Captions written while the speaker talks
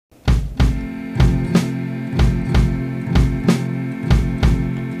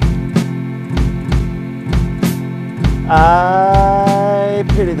I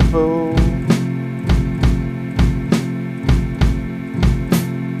pity the fool.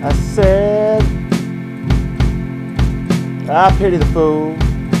 I said, I pity the fool.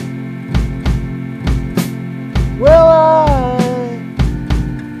 Well, I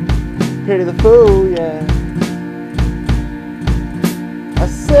pity the fool, yeah. I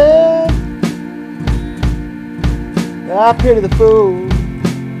said, I pity the fool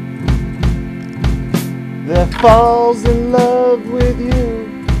that falls in love with you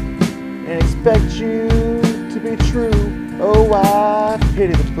and expects you to be true. Oh, I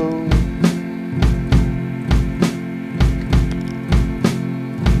pity the fool.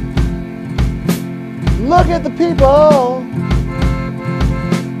 Look at the people.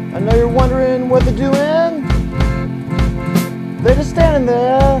 I know you're wondering what they're doing. They're just standing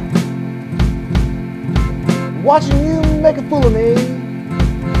there watching you make a fool of me.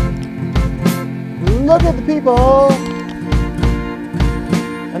 Look at the people.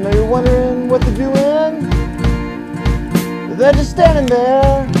 I know you're wondering what they're doing. They're just standing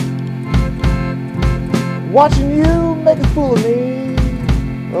there watching you make a fool of me.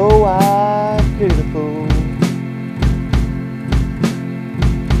 Oh, I pity the fool.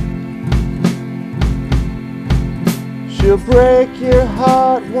 She'll break your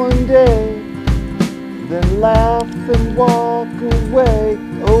heart one day, then laugh and walk away.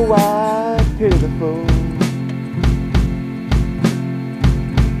 Oh, I pity the fool.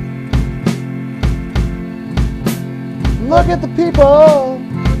 Look at the people.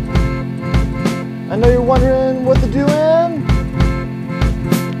 I know you're wondering what they're doing.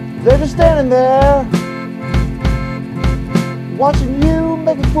 They're just standing there watching you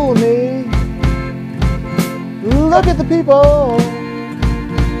make a fool of me. Look at the people.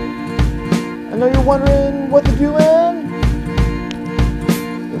 I know you're wondering what they're doing.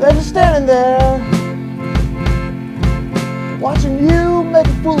 They're just standing there watching you make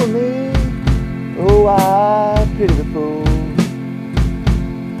a fool of me. Oh, I pity the fool.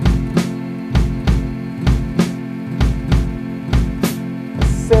 I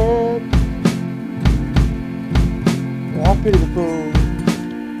said, I pity the fool.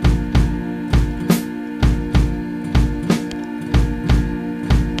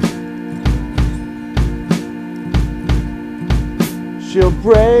 She'll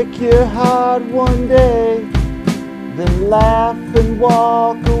break your heart one day, then laugh and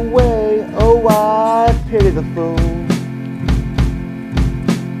walk away. Oh, I pity the fool.